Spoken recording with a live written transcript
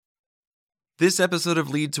This episode of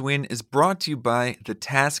Lead to Win is brought to you by the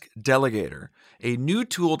Task Delegator, a new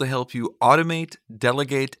tool to help you automate,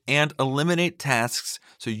 delegate, and eliminate tasks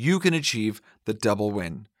so you can achieve the double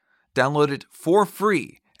win. Download it for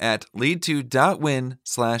free at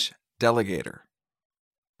lead2.win/delegator.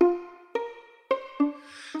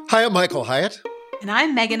 Hi, I'm Michael Hyatt. And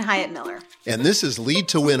I'm Megan Hyatt Miller. And this is Lead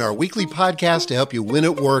to Win, our weekly podcast to help you win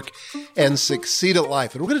at work and succeed at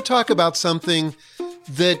life. And we're going to talk about something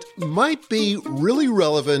that might be really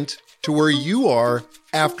relevant to where you are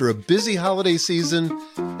after a busy holiday season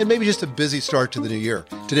and maybe just a busy start to the new year.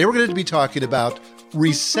 Today, we're going to be talking about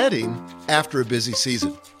resetting after a busy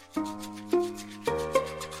season.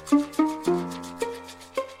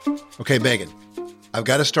 Okay, Megan, I've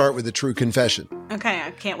got to start with a true confession. Okay, I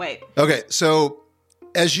can't wait. Okay, so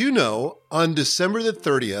as you know, on December the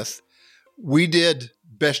 30th, we did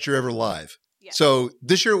Best Year Ever Live. Yeah. So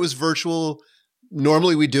this year it was virtual.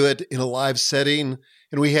 Normally we do it in a live setting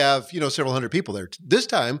and we have, several hundred people there. This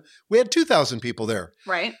time we had 2,000 people there.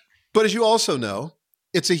 Right. But as you also know,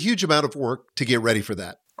 it's a huge amount of work to get ready for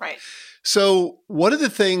that. Right. So one of the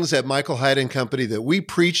things at Michael Hyatt and Company that we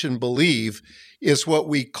preach and believe is what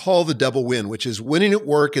we call the double win, which is winning at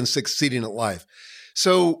work and succeeding at life.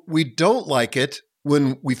 So we don't like it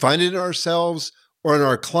when we find it in ourselves or in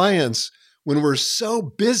our clients when we're so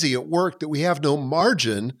busy at work that we have no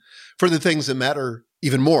margin for the things that matter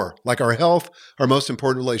even more, like our health, our most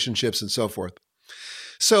important relationships, and so forth.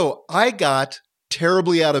 So I got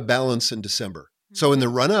terribly out of balance in December. So in the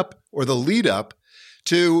run-up or the lead-up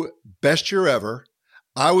to Best Year Ever,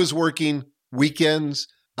 I was working weekends,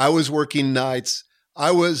 I was working nights, I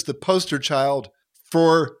was the poster child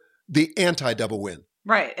for the anti-double win.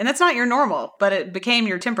 Right. And that's not your normal, but it became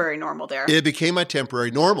your temporary normal there. It became my temporary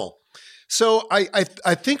normal. So I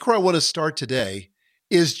think where I want to start today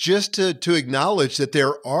is just to acknowledge that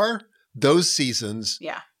there are those seasons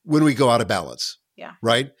when we go out of balance. Yeah.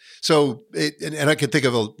 Right? So, and I can think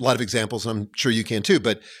of a lot of examples, and I'm sure you can too.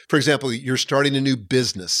 But for example, you're starting a new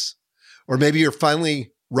business, or maybe you're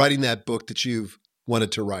finally writing that book that you've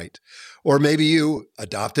wanted to write, or maybe you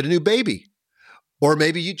adopted a new baby, or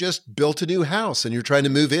maybe you just built a new house and you're trying to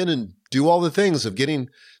move in and do all the things of getting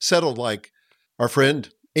settled like our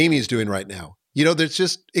friend Amy's doing right now.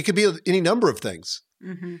 It could be any number of things.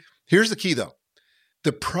 Mm-hmm. Here's the key though.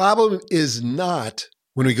 The problem is not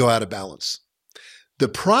when we go out of balance. The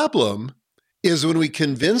problem is when we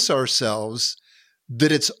convince ourselves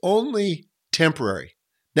that it's only temporary.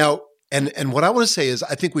 Now, and what I want to say is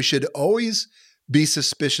I think we should always be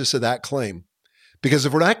suspicious of that claim. Because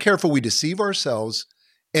if we're not careful, we deceive ourselves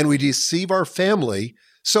and we deceive our family,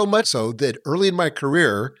 so much so that early in my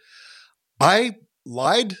career, I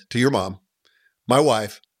lied to your mom, my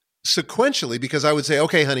wife, sequentially, because I would say,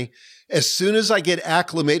 okay, honey, as soon as I get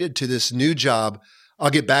acclimated to this new job,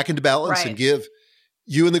 I'll get back into balance and give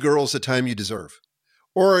you and the girls the time you deserve.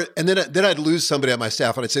 And then I'd lose somebody on my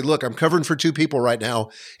staff and I'd say, look, I'm covering for 2 people right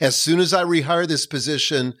now. As soon as I rehire this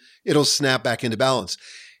position, it'll snap back into balance.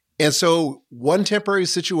 And so one temporary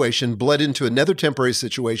situation bled into another temporary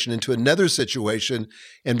situation, into another situation.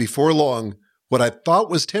 And before long, what I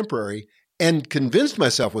thought was temporary and convinced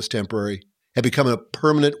myself was temporary had become a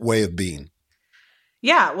permanent way of being.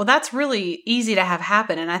 Yeah, well, that's really easy to have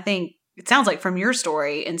happen. And I think it sounds like from your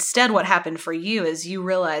story, instead what happened for you is you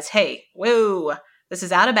realize, hey, whoa, this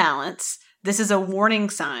is out of balance. This is a warning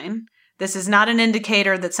sign. This is not an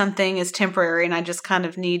indicator that something is temporary and I just kind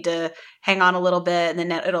of need to hang on a little bit and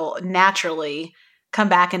then it'll naturally come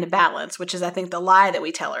back into balance, which is, I think, the lie that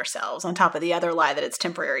we tell ourselves on top of the other lie that it's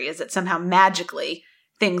temporary is that somehow magically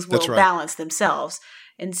things will balance themselves.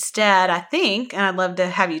 Instead, I think, and I'd love to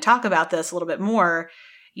have you talk about this a little bit more,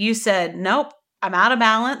 you said, nope, I'm out of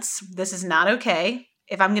balance. This is not okay.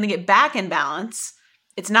 If I'm going to get back in balance,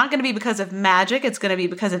 it's not going to be because of magic. It's going to be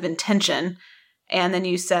because of intention. And then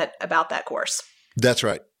you set about that course. That's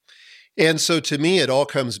right. And so to me, it all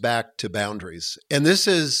comes back to boundaries. And this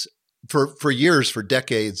is, for years, for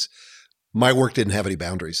decades, my work didn't have any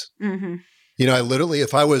boundaries. Mm-hmm. I literally,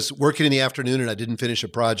 if I was working in the afternoon and I didn't finish a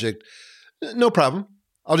project, no problem.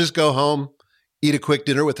 I'll just go home, eat a quick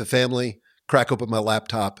dinner with the family, crack open my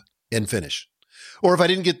laptop, and finish. Or if I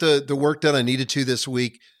didn't get the work done I needed to this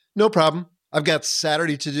week, no problem. I've got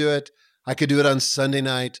Saturday to do it. I could do it on Sunday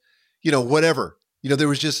night, whatever. There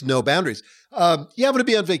was just no boundaries. I'm going to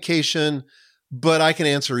be on vacation, but I can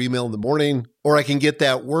answer email in the morning, or I can get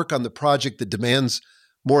that work on the project that demands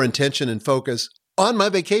more attention and focus on my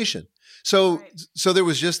vacation. So there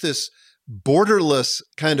was just this borderless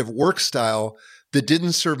kind of work style that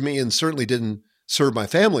didn't serve me and certainly didn't serve my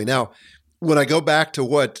family. Now, when I go back to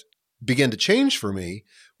what began to change for me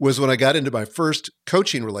was when I got into my first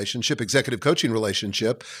coaching relationship, executive coaching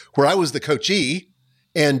relationship, where I was the coachee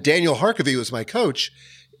and Daniel Harkavy was my coach.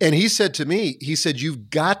 And he said to me, he said, you've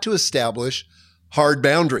got to establish hard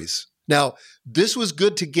boundaries. Now, this was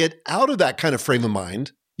good to get out of that kind of frame of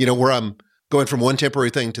mind, where I'm going from one temporary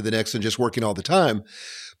thing to the next and just working all the time.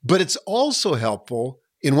 But it's also helpful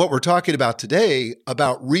in what we're talking about today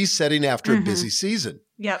about resetting after a busy season.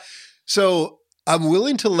 Yep. So I'm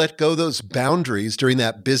willing to let go those boundaries during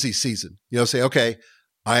that busy season. Say, okay,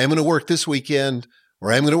 I am going to work this weekend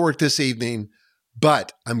or I'm going to work this evening,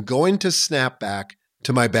 but I'm going to snap back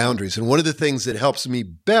to my boundaries. And one of the things that helps me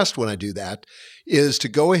best when I do that is to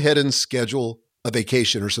go ahead and schedule a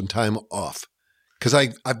vacation or some time off. Because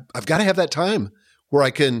I've got to have that time where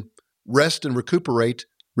I can rest and recuperate,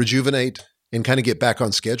 rejuvenate, and kind of get back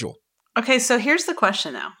on schedule. Okay, so here's the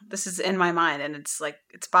question now. This is in my mind and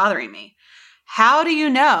it's bothering me. How do you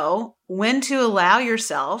know when to allow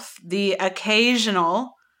yourself the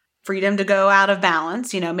occasional freedom to go out of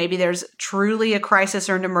balance? Maybe there's truly a crisis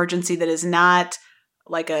or an emergency that is not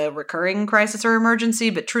like a recurring crisis or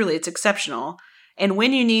emergency, but truly it's exceptional. And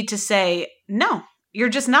when you need to say, no, you're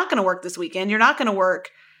just not going to work this weekend. You're not going to work,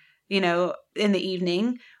 in the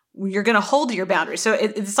evening. You're going to hold to your boundaries. So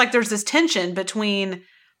it's like there's this tension between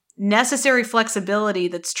necessary flexibility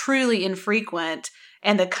that's truly infrequent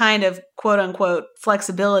and the kind of quote unquote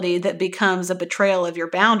flexibility that becomes a betrayal of your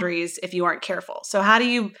boundaries if you aren't careful. So how do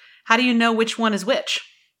you know which one is which?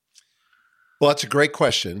 Well, that's a great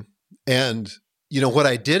question. And what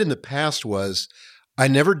I did in the past was I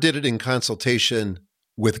never did it in consultation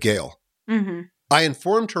with Gail. Mm-hmm. I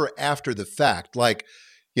informed her after the fact, like,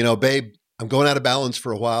 babe, I'm going out of balance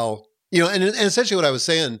for a while, and essentially what I was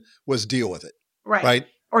saying was deal with it. Right.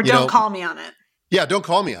 Or don't call me on it. Yeah. Don't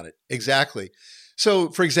call me on it. Exactly. So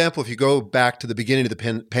for example, if you go back to the beginning of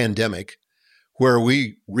the pandemic, where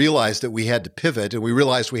we realized that we had to pivot and we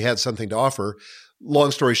realized we had something to offer,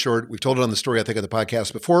 long story short, we've told it on the story, I think, on the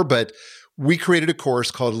podcast before, but we created a course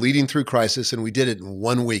called Leading Through Crisis, and we did it in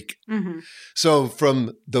 1 week. Mm-hmm. So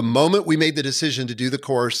from the moment we made the decision to do the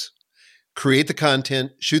course, create the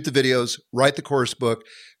content, shoot the videos, write the course book,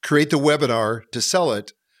 create the webinar to sell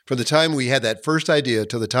it, from the time we had that first idea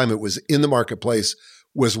to the time it was in the marketplace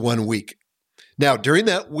was 1 week. Now, during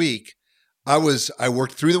that week, I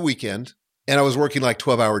worked through the weekend and I was working like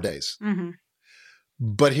 12-hour days. Mm-hmm.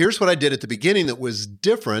 But here's what I did at the beginning that was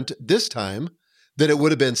different this time than it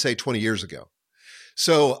would have been, say, 20 years ago.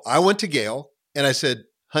 So I went to Gail and I said,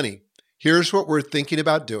 honey, here's what we're thinking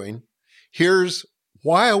about doing. Here's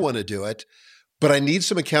why I want to do it, but I need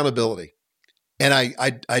some accountability. And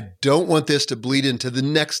I don't want this to bleed into the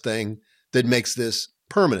next thing that makes this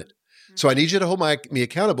permanent. So I need you to hold me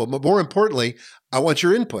accountable. But more importantly, I want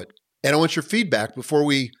your input and I want your feedback before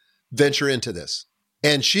we venture into this.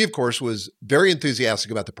 And she, of course, was very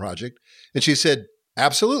enthusiastic about the project. And she said,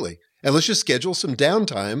 absolutely. And let's just schedule some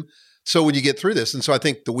downtime so when you get through this. And so I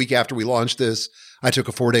think the week after we launched this, I took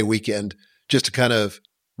a 4-day weekend just to kind of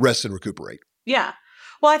rest and recuperate. Yeah.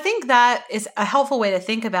 Well, I think that is a helpful way to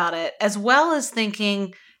think about it, as well as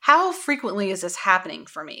thinking, how frequently is this happening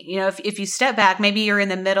for me? If you step back, maybe you're in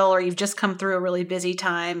the middle or you've just come through a really busy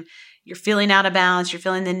time, you're feeling out of balance, you're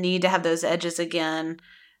feeling the need to have those edges again.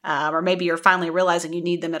 Or maybe you're finally realizing you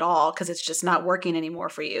need them at all because it's just not working anymore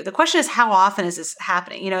for you. The question is, how often is this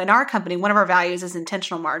happening? In our company, one of our values is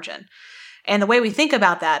intentional margin. And the way we think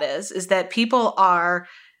about that is that people are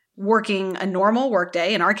working a normal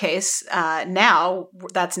workday. In our case, now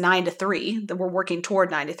that's 9 to 3. We're working toward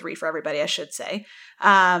 9 to 3 for everybody, I should say.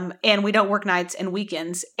 And we don't work nights and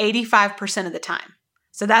weekends 85% of the time.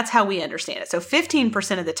 So that's how we understand it. So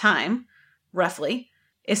 15% of the time, roughly,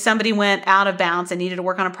 if somebody went out of bounds and needed to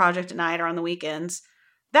work on a project at night or on the weekends,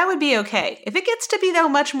 that would be okay. If it gets to be, though,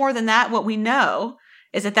 much more than that, what we know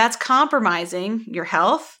is that that's compromising your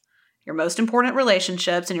health, your most important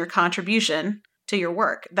relationships, and your contribution to your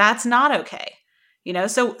work. That's not okay.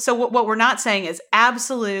 So what we're not saying is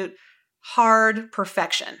absolute hard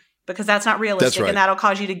perfection, because that's not realistic. That's right. And that'll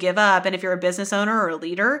cause you to give up. And if you're a business owner or a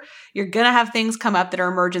leader, you're going to have things come up that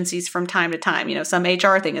are emergencies from time to time. Some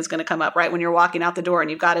HR thing is going to come up right when you're walking out the door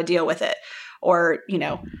and you've got to deal with it. Or,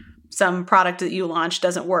 some product that you launched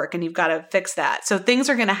doesn't work and you've got to fix that. So things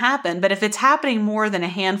are going to happen. But if it's happening more than a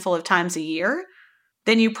handful of times a year,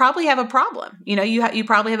 then you probably have a problem. You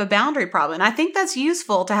probably have a boundary problem. And I think that's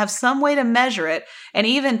useful to have some way to measure it and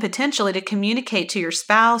even potentially to communicate to your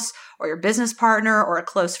spouse or your business partner or a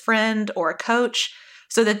close friend or a coach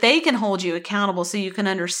so that they can hold you accountable so you can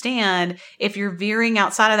understand if you're veering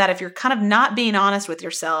outside of that, if you're kind of not being honest with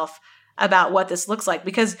yourself, about what this looks like.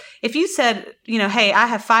 Because if you said, hey, I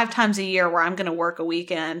have 5 times a year where I'm going to work a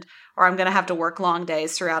weekend or I'm going to have to work long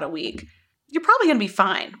days throughout a week, you're probably going to be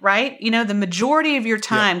fine, right? The majority of your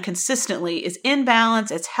time consistently is in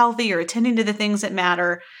balance. It's healthy. You're attending to the things that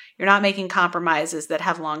matter. You're not making compromises that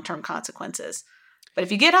have long-term consequences. But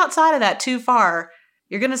if you get outside of that too far,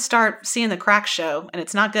 you're going to start seeing the cracks show, and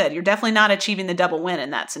it's not good. You're definitely not achieving the double win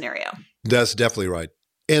in that scenario. That's definitely right.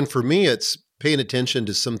 And for me, it's paying attention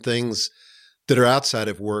to some things that are outside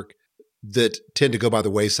of work that tend to go by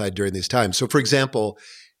the wayside during these times. So, for example,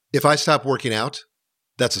 if I stop working out,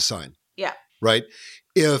 that's a sign. Yeah. Right?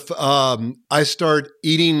 If I start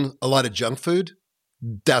eating a lot of junk food,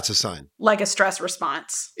 that's a sign. Like a stress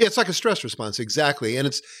response. It's like a stress response, exactly.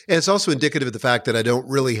 And it's also indicative of the fact that I don't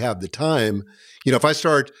really have the time. If I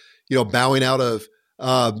start, bowing out of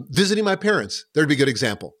visiting my parents, there'd be a good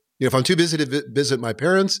example. If I'm too busy to visit my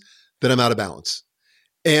parents, then I'm out of balance.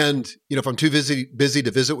 And, if I'm too busy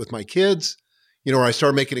to visit with my kids, or I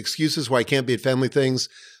start making excuses why I can't be at family things,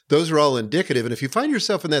 those are all indicative. And if you find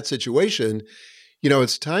yourself in that situation,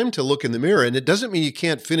 it's time to look in the mirror. And it doesn't mean you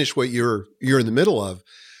can't finish what you're in the middle of,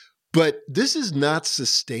 but this is not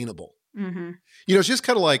sustainable. Mm-hmm. It's just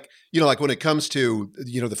kind of like, like when it comes to,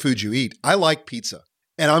 the food you eat, I like pizza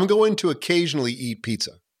and I'm going to occasionally eat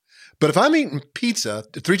pizza. But if I'm eating pizza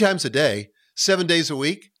 3 times a day, 7 days a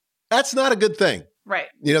week, that's not a good thing. Right.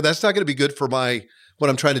 That's not going to be good for what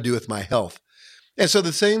I'm trying to do with my health. And so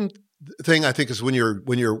the same thing I think is when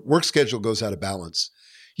your work schedule goes out of balance,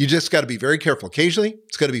 you just got to be very careful. Occasionally,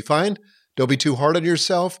 it's going to be fine. Don't be too hard on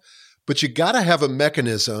yourself, but you got to have a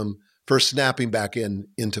mechanism for snapping back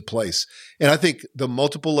into place. And I think the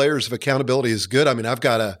multiple layers of accountability is good. I mean, I've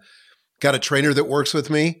got a trainer that works with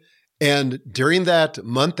me. And during that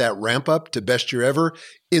month, that ramp up to best year ever,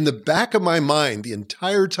 in the back of my mind, the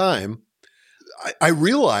entire time, I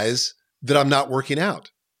realize that I'm not working out.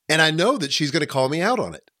 And I know that she's going to call me out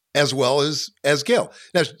on it, as well as Gail.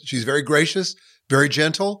 Now, she's very gracious, very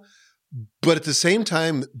gentle, but at the same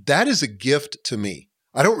time, that is a gift to me.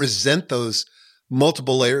 I don't resent those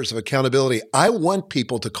multiple layers of accountability. I want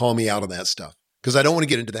people to call me out on that stuff because I don't want to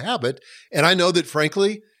get into the habit. And I know that,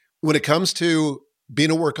 frankly, when it comes to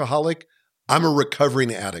being a workaholic, I'm a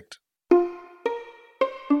recovering addict.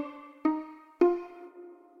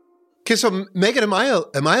 Okay, so Megan, am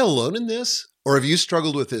I alone in this, or have you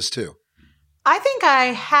struggled with this too? I think I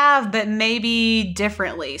have, but maybe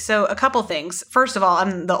differently. So a couple things. First of all,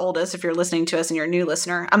 I'm the oldest. If you're listening to us and you're a new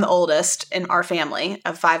listener, I'm the oldest in our family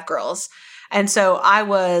of 5 girls. And so I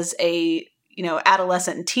was a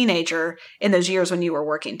adolescent and teenager in those years when you were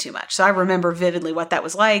working too much. So I remember vividly what that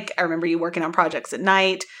was like. I remember you working on projects at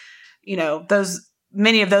night.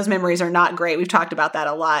 Many of those memories are not great. We've talked about that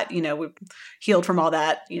a lot. We've healed from all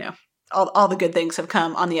that. All the good things have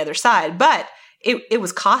come on the other side, but it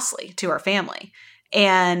was costly to our family.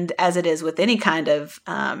 And as it is with any kind of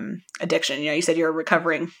addiction, you said you're a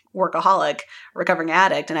recovering workaholic, recovering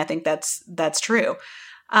addict. And I think that's true.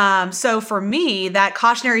 So for me, that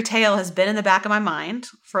cautionary tale has been in the back of my mind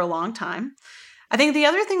for a long time. I think the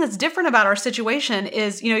other thing that's different about our situation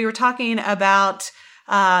is, you were talking about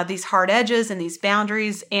these hard edges and these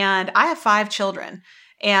boundaries, and I have 5 children,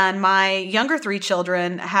 and my younger 3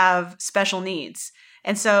 children have special needs.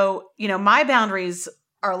 And so, my boundaries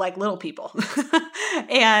are like little people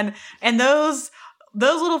and those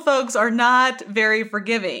little folks are not very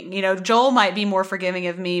forgiving. Joel might be more forgiving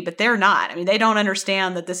of me, but they're not. I mean, they don't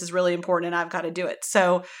understand that this is really important and I've got to do it.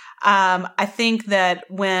 So I think that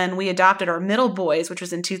when we adopted our middle boys, which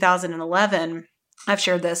was in 2011, I've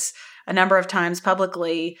shared this a number of times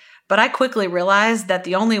publicly, but I quickly realized that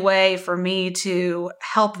the only way for me to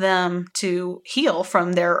help them to heal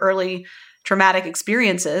from their early traumatic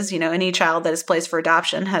experiences, any child that is placed for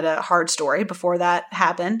adoption had a hard story before that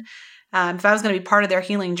happened. If I was going to be part of their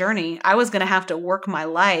healing journey, I was going to have to work my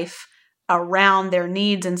life around their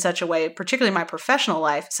needs in such a way, particularly my professional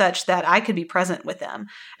life, such that I could be present with them.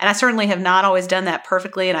 And I certainly have not always done that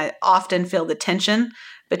perfectly. And I often feel the tension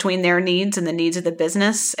between their needs and the needs of the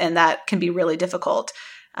business. And that can be really difficult.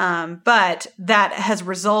 But that has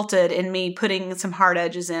resulted in me putting some hard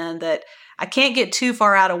edges in that I can't get too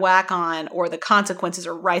far out of whack on, or the consequences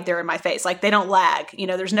are right there in my face. Like, they don't lag.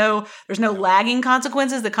 There's no lagging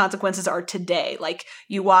consequences. The consequences are today. Like,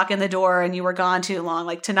 you walk in the door and you were gone too long.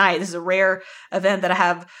 Like tonight, this is a rare event that I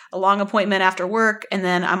have a long appointment after work, and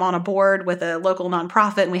then I'm on a board with a local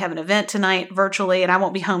nonprofit, and we have an event tonight virtually, and I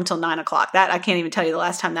won't be home till 9 o'clock. That I can't even tell you the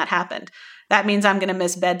last time that happened. That means I'm going to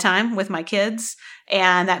miss bedtime with my kids,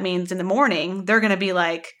 and that means in the morning they're going to be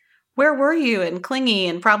like, where were you? And clingy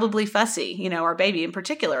and probably fussy, you know, our baby in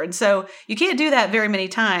particular. And so you can't do that very many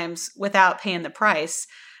times without paying the price.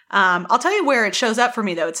 I'll tell you where it shows up for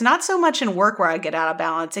me, though. It's not so much in work where I get out of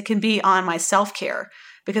balance. It can be on my self-care,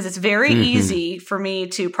 because it's very easy for me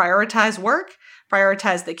to prioritize work,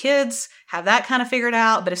 prioritize the kids, have that kind of figured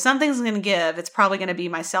out. But if something's going to give, it's probably going to be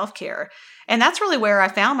my self-care. And that's really where I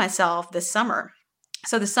found myself this summer.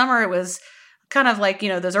 So this summer, it was kind of like, you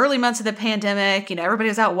know, those early months of the pandemic, you know, everybody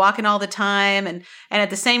was out walking all the time. And at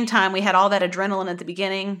the same time, we had all that adrenaline at the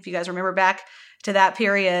beginning. If you guys remember back to that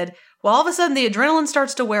period, well, all of a sudden the adrenaline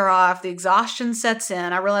starts to wear off. The exhaustion sets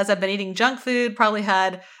in. I realized I've been eating junk food, probably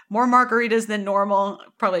had more margaritas than normal.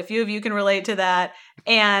 Probably a few of you can relate to that.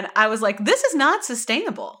 And I was like, this is not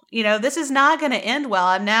sustainable. You know, this is not going to end well.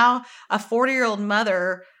 I'm now a 40-year-old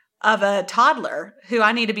mother of a toddler who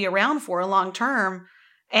I need to be around for long term.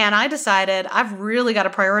 And I decided I've really got to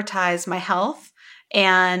prioritize my health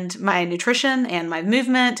and my nutrition and my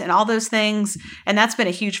movement and all those things. And that's been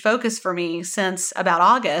a huge focus for me since about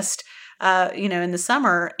August, you know, in the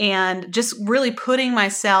summer, and just really putting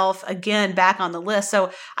myself again back on the list.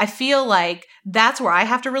 So I feel like that's where I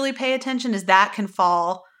have to really pay attention, is that can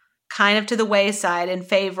fall kind of to the wayside in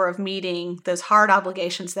favor of meeting those hard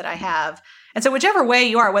obligations that I have. And so whichever way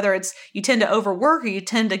you are, whether it's you tend to overwork or you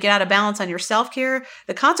tend to get out of balance on your self-care,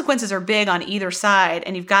 the consequences are big on either side.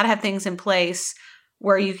 And you've got to have things in place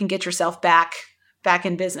where you can get yourself back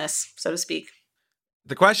in business, so to speak.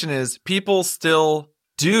 The question is, people still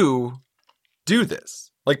do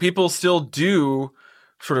this. Like, people still do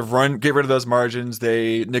sort of get rid of those margins.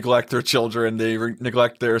 They neglect their children. They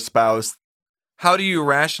neglect their spouse. How do you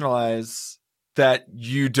rationalize that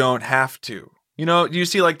you don't have to? You know, you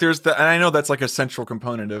see, like, and I know that's like a central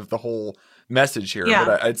component of the whole message here,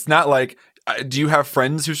 but it's not like, do you have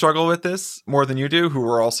friends who struggle with this more than you do, who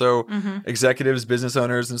are also executives, business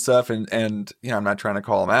owners and stuff? And, you know, I'm not trying to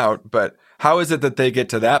call them out, but how is it that they get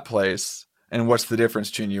to that place, and what's the difference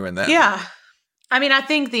between you and them? Yeah. I mean, I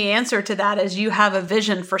think the answer to that is you have a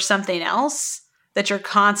vision for something else that you're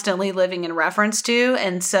constantly living in reference to.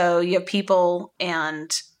 And so you have people in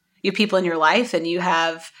your life, and you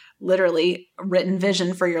have literally written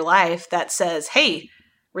vision for your life that says, hey,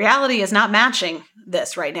 reality is not matching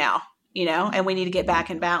this right now, you know, and we need to get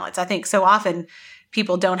back in balance. I think so often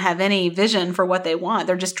people don't have any vision for what they want.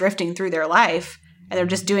 They're just drifting through their life, and they're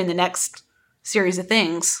just doing the next series of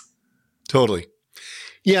things. Totally.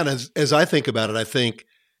 Yeah. And as I think about it, I think,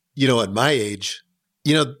 you know, at my age,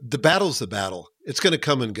 you know, the battle's the battle. It's going to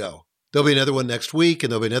come and go. There'll be another one next week,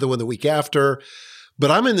 and there'll be another one the week after.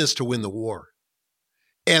 But I'm in this to win the war.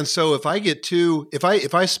 And so if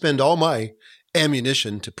I spend all my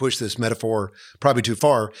ammunition, to push this metaphor probably too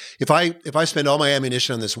far, if I spend all my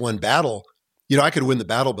ammunition on this one battle, you know, I could win the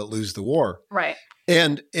battle but lose the war. Right.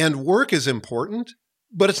 And work is important,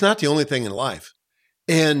 but it's not the only thing in life.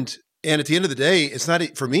 And at the end of the day, it's not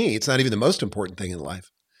even the most important thing in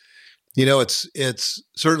life. You know, it's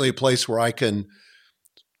certainly a place where I can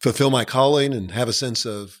fulfill my calling and have a sense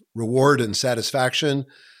of reward and satisfaction.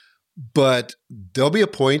 But there'll be a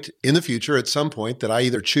point in the future, at some point, that I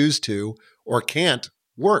either choose to or can't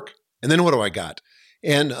work. And then what do I got?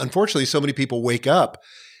 And unfortunately, so many people wake up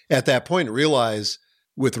at that point and realize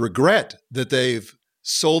with regret that they've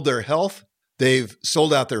sold their health, they've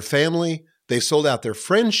sold out their family, they've sold out their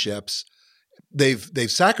friendships, they've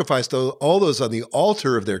sacrificed all those on the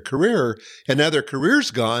altar of their career, and now their career's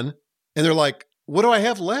gone, and they're like, what do I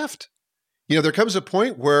have left? You know, there comes a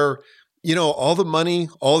point where, you know, all the money,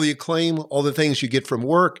 all the acclaim, all the things you get from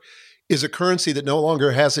work is a currency that no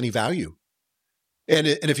longer has any value. And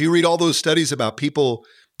if you read all those studies about people,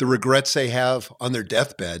 the regrets they have on their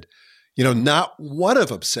deathbed, you know, not one of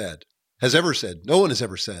them no one has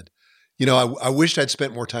ever said, you know, I wished I'd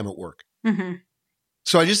spent more time at work. Mm-hmm.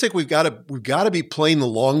 So I just think we've got to be playing the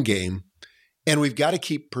long game, and we've got to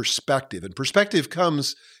keep perspective. And perspective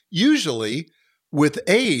comes usually with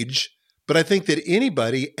age, but I think that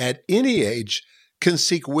anybody at any age can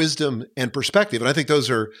seek wisdom and perspective. And I think those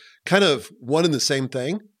are kind of one and the same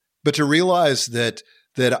thing. But to realize that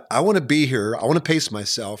I want to be here, I want to pace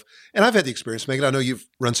myself. And I've had the experience, Megan, I know you've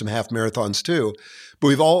run some half marathons too, but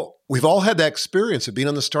we've all had that experience of being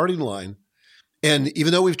on the starting line. And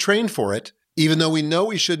even though we've trained for it, even though we know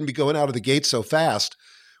we shouldn't be going out of the gate so fast,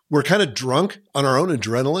 we're kind of drunk on our own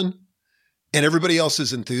adrenaline and everybody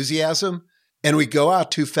else's enthusiasm, and we go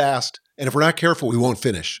out too fast. And if we're not careful, we won't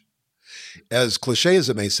finish. As cliche as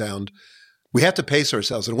it may sound, we have to pace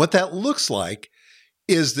ourselves. And what that looks like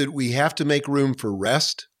is that we have to make room for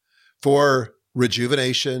rest, for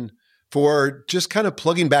rejuvenation, for just kind of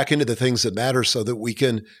plugging back into the things that matter so that we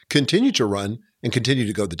can continue to run and continue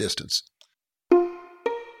to go the distance.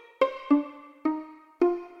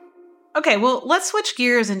 Okay, well, let's switch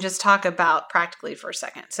gears and just talk about practically for a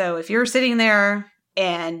second. So if you're sitting there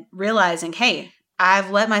and realizing, hey,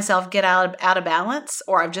 I've let myself get out of balance,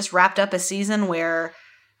 or I've just wrapped up a season where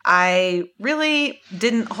I really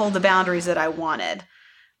didn't hold the boundaries that I wanted.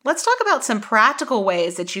 Let's talk about some practical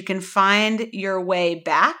ways that you can find your way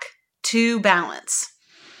back to balance.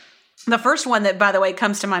 The first one that, by the way,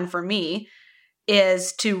 comes to mind for me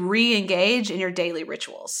is to re-engage in your daily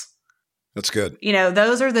rituals. That's good.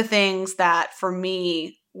 Those are the things that for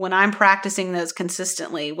me, when I'm practicing those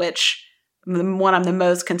consistently, which the one I'm the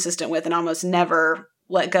most consistent with and almost never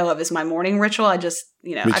let go of is my morning ritual. I just,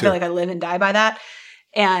 I feel like I live and die by that.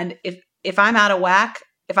 And if I'm out of whack,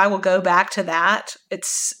 if I will go back to that,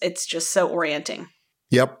 it's just so orienting.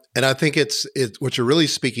 Yep. And I think it's what you're really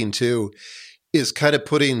speaking to is kind of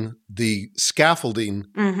putting the scaffolding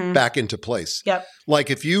back into place. Yep. Like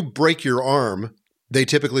if you break your arm, they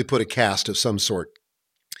typically put a cast of some sort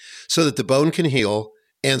so that the bone can heal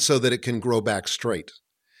and so that it can grow back straight.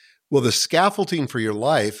 Well, the scaffolding for your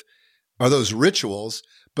life are those rituals,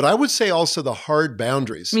 but I would say also the hard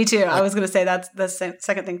boundaries. Me too. I was going to say that's the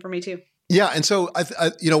second thing for me too. Yeah. And so,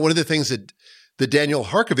 one of the things that Daniel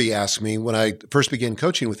Harkavy asked me when I first began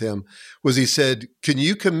coaching with him was he said, can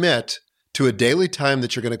you commit to a daily time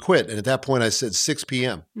that you're going to quit? And at that point I said 6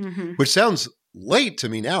 p.m., which sounds late to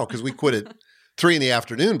me now because we quit at 3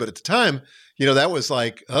 p.m. But at the time, that was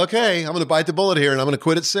like, okay, I'm going to bite the bullet here and I'm going to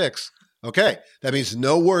quit at 6. Okay. That means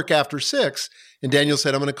no work after 6. And Daniel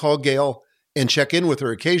said, I'm going to call Gail and check in with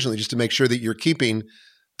her occasionally just to make sure that you're keeping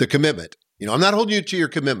the commitment. I'm not holding you to your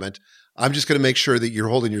commitment. I'm just going to make sure that you're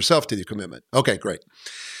holding yourself to the commitment. Okay, great.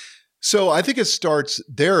 So I think it starts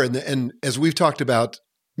there. And as we've talked about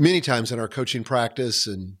many times in our coaching practice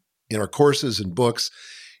and in our courses and books,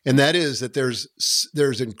 and that is that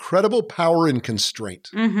there's incredible power in constraint.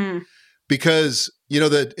 Because,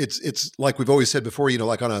 that it's like we've always said before,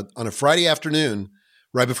 like on a Friday afternoon,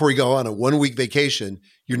 right before you go on a 1-week vacation,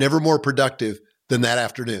 you're never more productive than that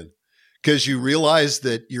afternoon because you realize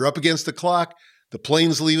that you're up against the clock. The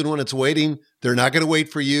plane's leaving when it's waiting. They're not going to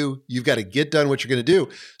wait for you. You've got to get done what you're going to do.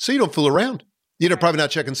 So you don't fool around. You're probably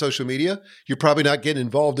not checking social media. You're probably not getting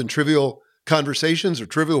involved in trivial conversations or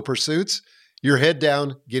trivial pursuits. You're head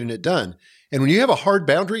down, getting it done. And when you have a hard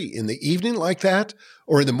boundary in the evening like that,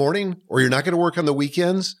 or in the morning, or you're not going to work on the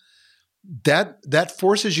weekends, that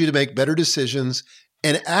forces you to make better decisions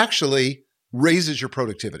and actually raises your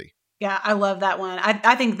productivity. Yeah, I love that one.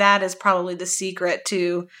 I think that is probably the secret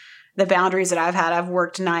to the boundaries that I've had. I've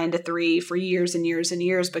worked 9 to 3 for years and years and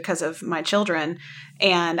years because of my children.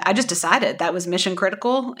 And I just decided that was mission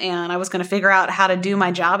critical and I was going to figure out how to do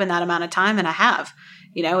my job in that amount of time. And I have.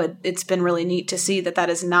 It's been really neat to see that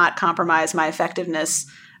has not compromised my effectiveness,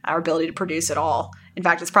 our ability to produce at all. In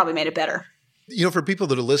fact, it's probably made it better. For people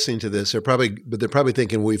that are listening to this, they're probably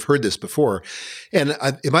thinking, well, we've heard this before. And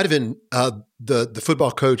it might have been the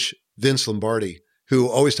football coach, Vince Lombardi, who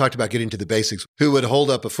always talked about getting to the basics, who would hold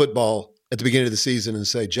up a football at the beginning of the season and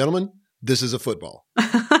say, gentlemen, this is a football.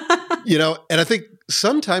 And I think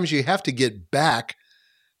sometimes you have to get back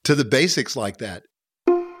to the basics like that.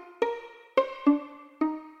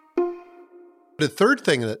 The third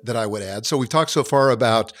thing that I would add, so we've talked so far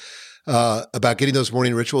about getting those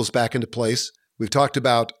morning rituals back into place. We've talked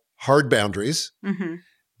about hard boundaries. And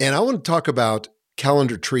I want to talk about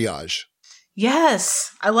calendar triage.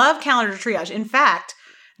 Yes, I love calendar triage. In fact,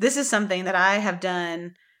 this is something that I have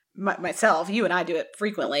done myself. You and I do it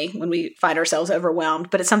frequently when we find ourselves overwhelmed,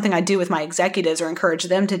 but it's something I do with my executives or encourage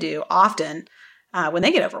them to do often when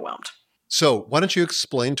they get overwhelmed. So why don't you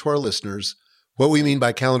explain to our listeners what we mean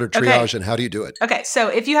by calendar triage and how do you do it? Okay, so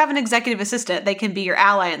if you have an executive assistant, they can be your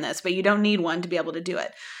ally in this, but you don't need one to be able to do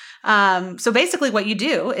it. So basically what you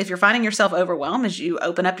do, if you're finding yourself overwhelmed, is you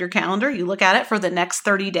open up your calendar, you look at it for the next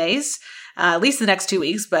 30 days, at least the next 2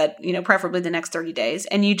 weeks, but preferably the next 30 days.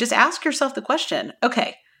 And you just ask yourself the question,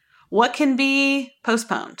 okay, what can be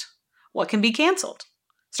postponed? What can be canceled?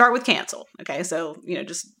 Start with cancel. Okay. So,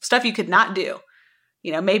 just stuff you could not do.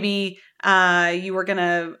 Maybe you were going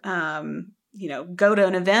to, go to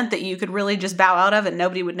an event that you could really just bow out of and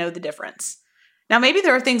nobody would know the difference. Now, maybe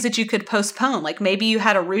there are things that you could postpone. Like maybe you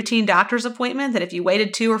had a routine doctor's appointment that if you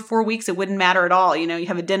waited 2 or 4 weeks, it wouldn't matter at all. You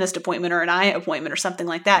have a dentist appointment or an eye appointment or something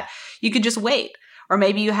like that. You could just wait. Or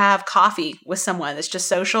maybe you have coffee with someone that's just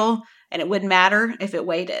social and it wouldn't matter if it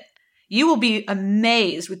waited. You will be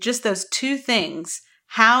amazed with just those 2 things,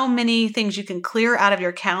 how many things you can clear out of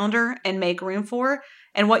your calendar and make room for.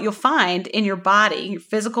 And what you'll find in your body, your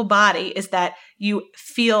physical body, is that you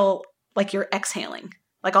feel like you're exhaling.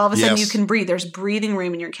 Like all of a sudden you Yes. can breathe. There's breathing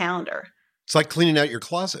room in your calendar. It's like cleaning out your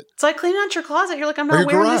closet. It's like cleaning out your closet. You're like, I'm Or not your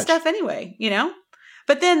wearing this garage. stuff anyway, you know?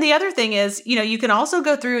 But then the other thing is, you can also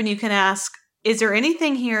go through and you can ask, is there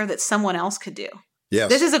anything here that someone else could do? Yes.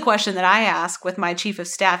 This is a question that I ask with my chief of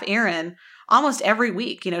staff, Erin, almost every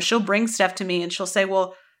week. She'll bring stuff to me and she'll say,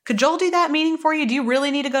 well, could Joel do that meeting for you? Do you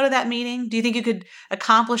really need to go to that meeting? Do you think you could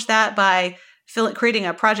accomplish that by creating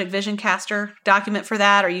a Project Vision Caster document for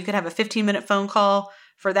that? Or you could have a 15-minute phone call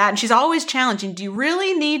for that. And she's always challenging, do you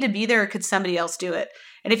really need to be there or could somebody else do it?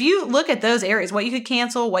 And if you look at those areas, what you could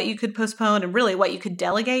cancel, what you could postpone, and really what you could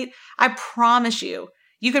delegate, I promise you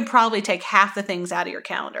could probably take half the things out of your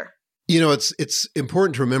calendar. It's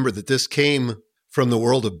important to remember that this came from the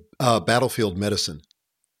world of battlefield medicine,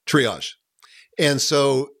 triage. And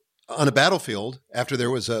so on a battlefield, after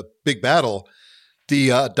there was a big battle,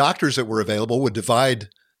 the doctors that were available would divide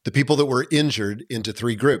the people that were injured into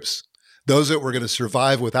 3 groups. Those that were going to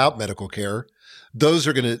survive without medical care, those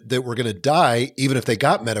that were going to die even if they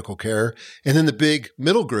got medical care, and then the big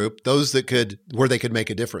middle group, those where they could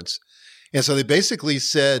make a difference. And so they basically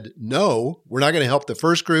said, no, we're not going to help the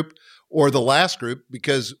first group or the last group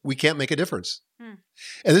because we can't make a difference.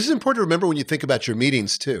 And this is important to remember when you think about your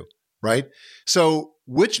meetings too, right? So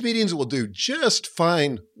which meetings will do just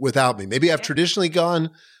fine without me? Maybe I've traditionally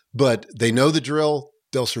gone, but they know the drill.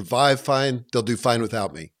 They'll survive fine. They'll do fine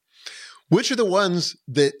without me. Which are the ones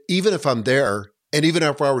that even if I'm there and even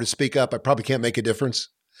if I were to speak up, I probably can't make a difference?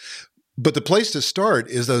 But the place to start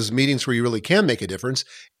is those meetings where you really can make a difference.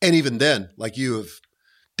 And even then, like you have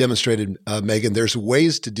demonstrated, Megan, there's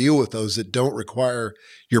ways to deal with those that don't require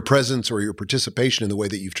your presence or your participation in the way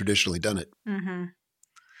that you've traditionally done it. Mm-hmm.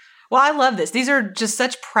 Well, I love this. These are just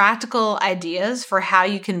such practical ideas for how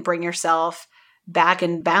you can bring yourself back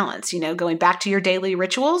in balance, going back to your daily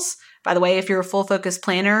rituals. By the way, if you're a Full Focus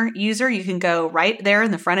Planner user, you can go right there in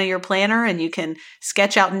the front of your planner and you can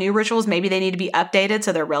sketch out new rituals. Maybe they need to be updated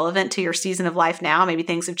so they're relevant to your season of life now. Maybe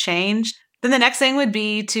things have changed. Then the next thing would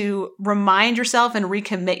be to remind yourself and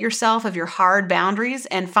recommit yourself of your hard boundaries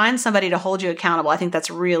and find somebody to hold you accountable. I think that's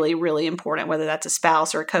really, really important, whether that's a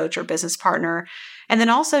spouse or a coach or business partner. And then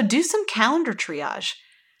also do some calendar triage.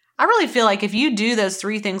 I really feel like if you do those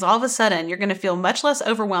 3 things, all of a sudden, you're going to feel much less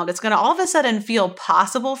overwhelmed. It's going to all of a sudden feel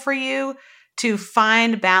possible for you to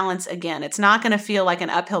find balance again. It's not going to feel like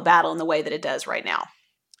an uphill battle in the way that it does right now.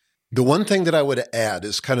 The one thing that I would add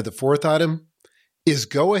is kind of the 4th item is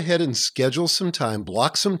go ahead and schedule some time,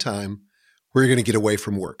 block some time where you're going to get away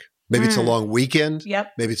from work. Maybe it's a long weekend.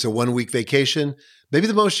 Yep. Maybe it's a 1-week vacation. Maybe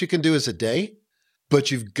the most you can do is a day,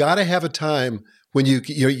 but you've got to have a time when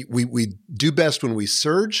we do best when we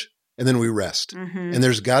surge and then we rest. Mm-hmm. And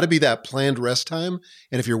there's got to be that planned rest time.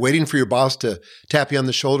 And if you're waiting for your boss to tap you on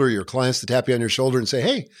the shoulder, your clients to tap you on your shoulder and say,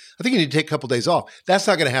 hey, I think you need to take a couple days off, that's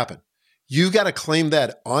not going to happen. You've got to claim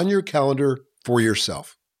that on your calendar for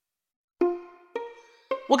yourself.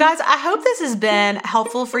 Well, guys, I hope this has been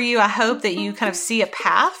helpful for you. I hope that you kind of see a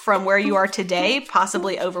path from where you are today,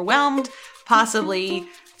 possibly overwhelmed, possibly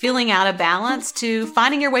feeling out of balance, to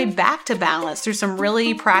finding your way back to balance through some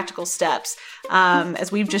really practical steps.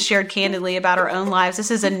 As we've just shared candidly about our own lives, this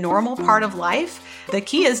is a normal part of life. The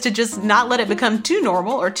key is to just not let it become too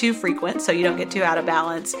normal or too frequent so you don't get too out of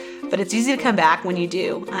balance. But it's easy to come back when you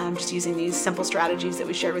do, just using these simple strategies that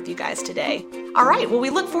we shared with you guys today. All right, well, we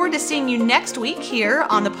look forward to seeing you next week here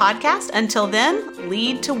on the podcast. Until then,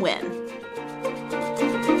 lead to win.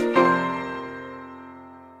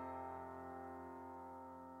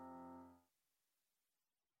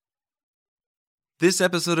 This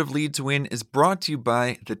episode of Lead to Win is brought to you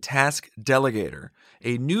by the Task Delegator,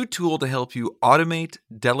 a new tool to help you automate,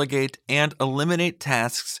 delegate, and eliminate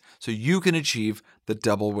tasks so you can achieve the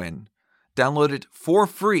double win. Download it for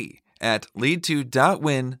free at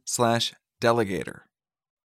lead2.win/delegator.